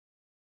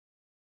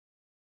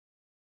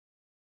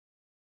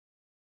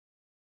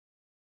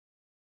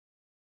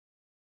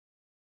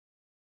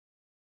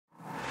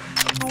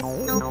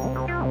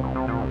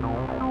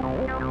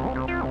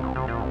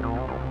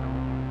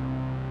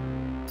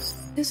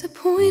There's a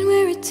point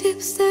where it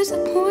tips, there's a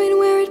point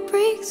where it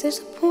breaks, there's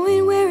a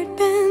point where it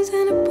bends,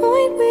 and a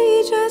point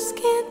we just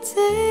can't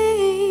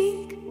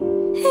take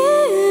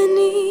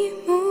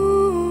anymore.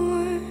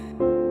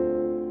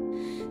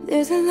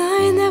 There's a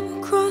line that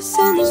we'll cross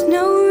and there's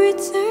no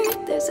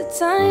return. There's a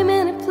time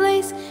and a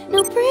place,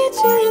 no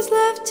bridges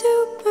left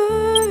to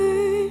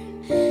burn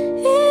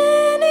anymore.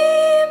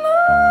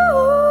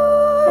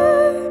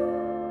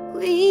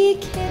 We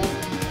can't.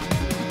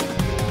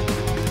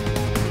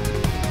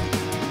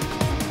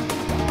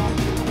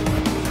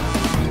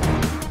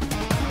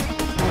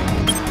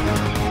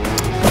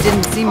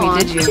 Didn't see me,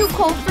 did you? Too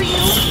cold for you.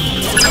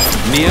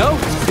 Neo,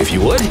 if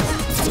you would.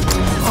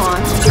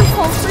 Too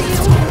cold for you.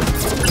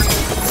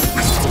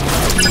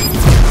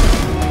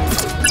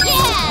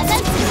 Yeah,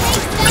 that's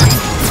great stuff.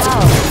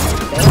 Oh,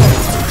 there.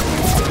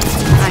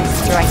 Nice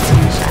strike in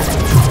the shadows.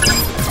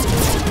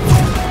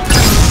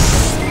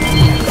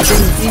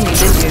 Didn't see me,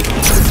 did you?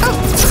 Oh,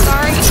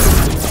 sorry.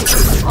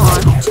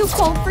 Too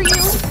cold for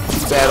you.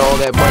 Bad all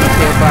that money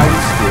can't buy you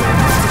still.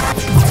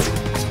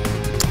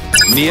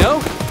 Neo,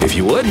 if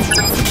you would.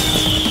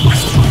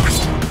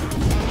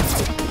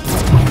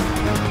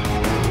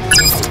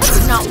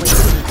 Not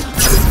waiting.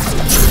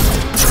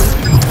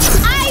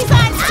 Eyes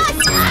on us,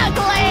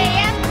 ugly!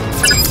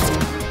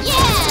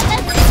 Yeah,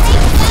 that's great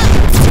stuff.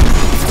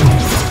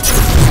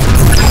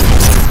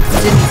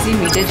 Didn't see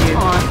me, did you?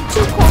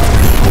 Too cold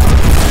for you.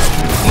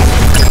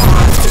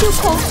 Too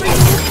cold for you.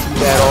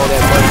 Bad all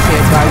that money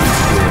can't buy you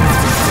still.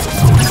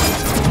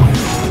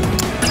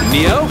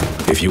 Neo,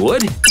 if you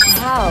would.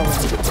 How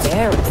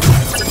embarrassing.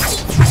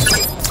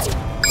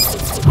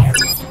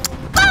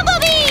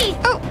 Bumblebee!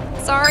 Oh,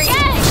 sorry. Yay!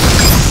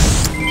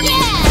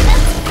 Yeah,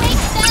 that's great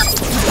stuff.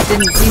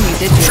 Didn't see me,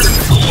 did you?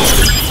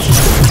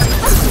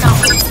 No.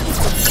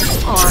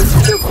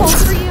 Too cold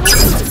for you.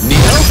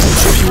 Neo,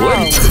 if you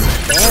would.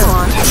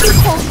 Too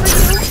cold for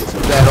you.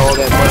 Bad all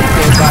that money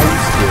can't buy you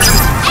still.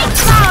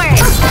 X-Power!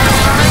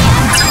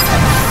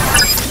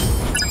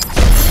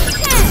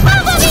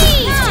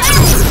 Bumblebee!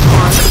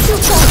 Too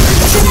cold for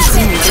you. Didn't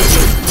see me, did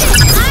you?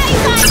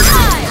 Eyes on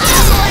us,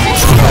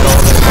 Bad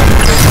all that money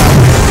can't buy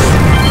you still.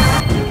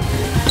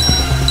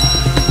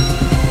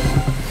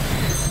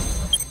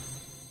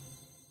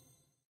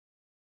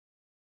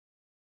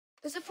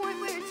 There's a point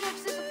where it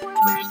tips, there's a point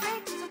where it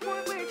breaks, there's a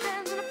point where it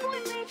bends, and a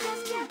point we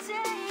just can't take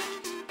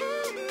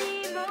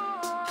anymore.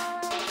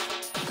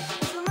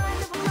 There's a line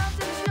that will cross,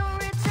 there's no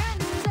return.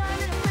 There's a time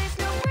and a place,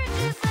 no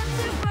bridges left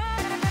to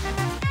burn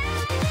anymore.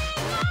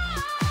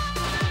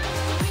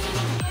 We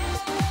can't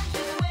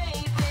just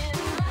wait when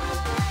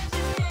life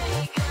just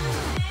take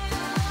us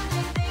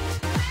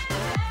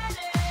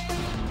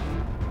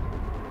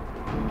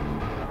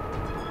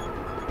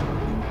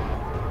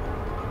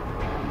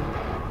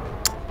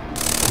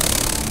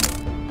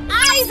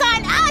eyes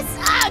on us,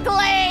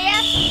 ugly!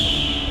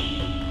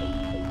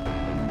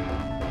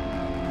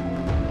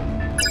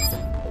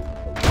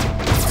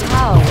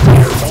 How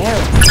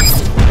embarrassing.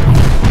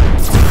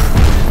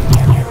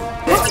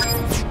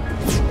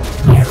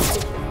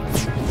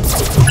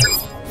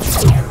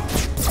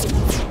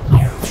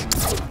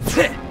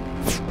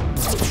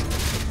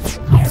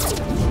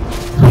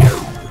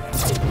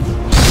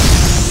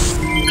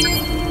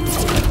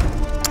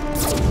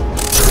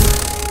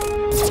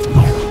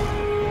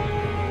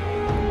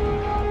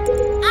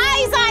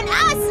 Eyes on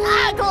us,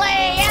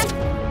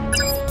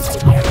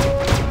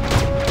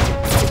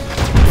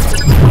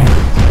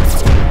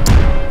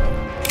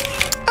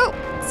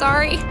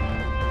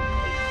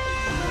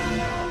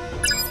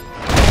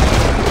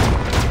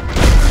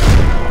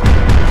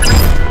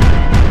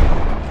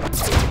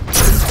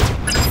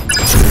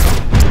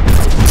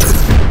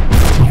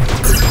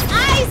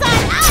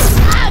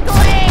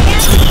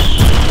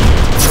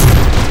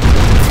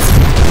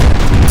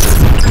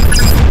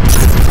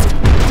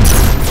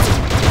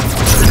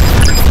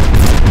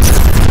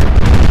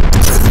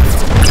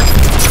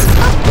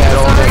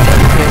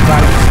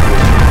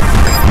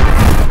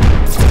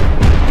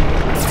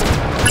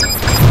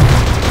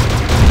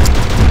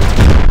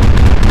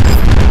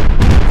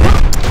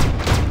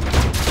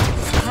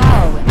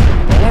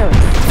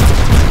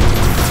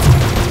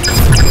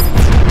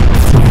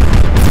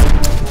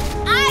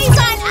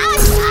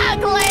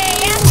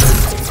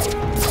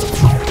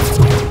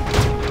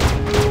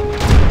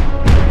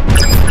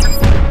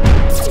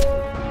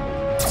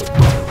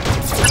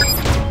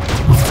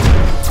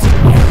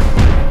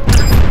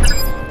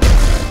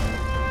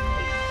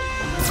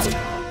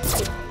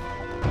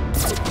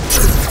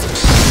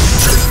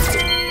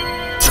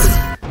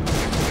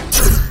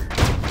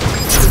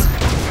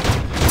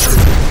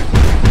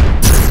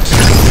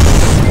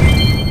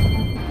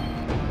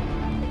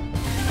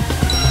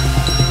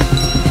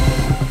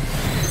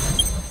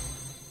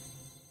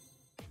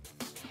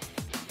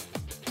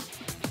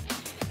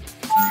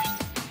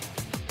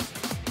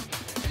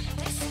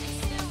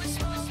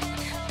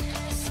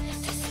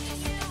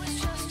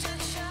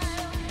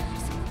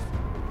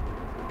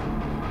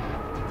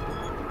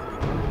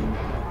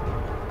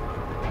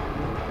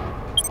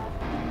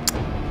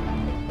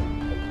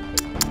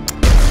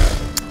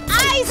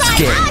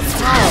 Scared.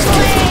 us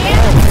ugly!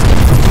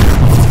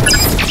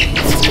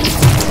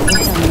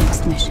 What's our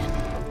next mission?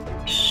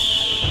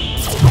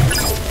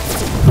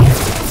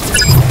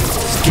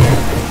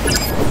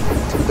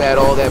 Too bad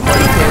all that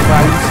money can't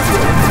buy you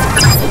skill.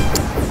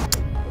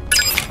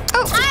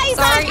 Oh, eyes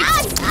sorry. on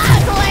us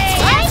ugly!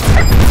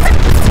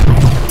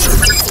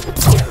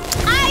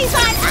 Eyes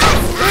on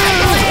us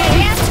ugly!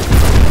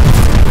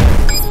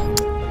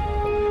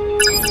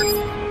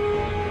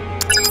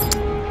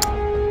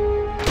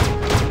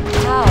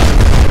 How?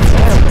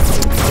 Terrible.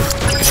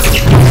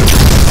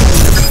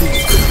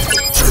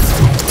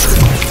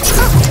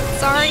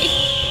 Sorry.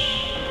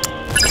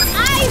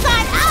 Eyes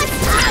on us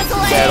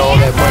ugly! Too bad all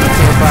that money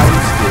can't buy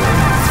you skill.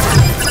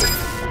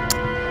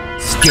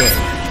 Scared.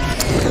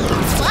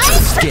 What?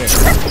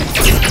 Scared.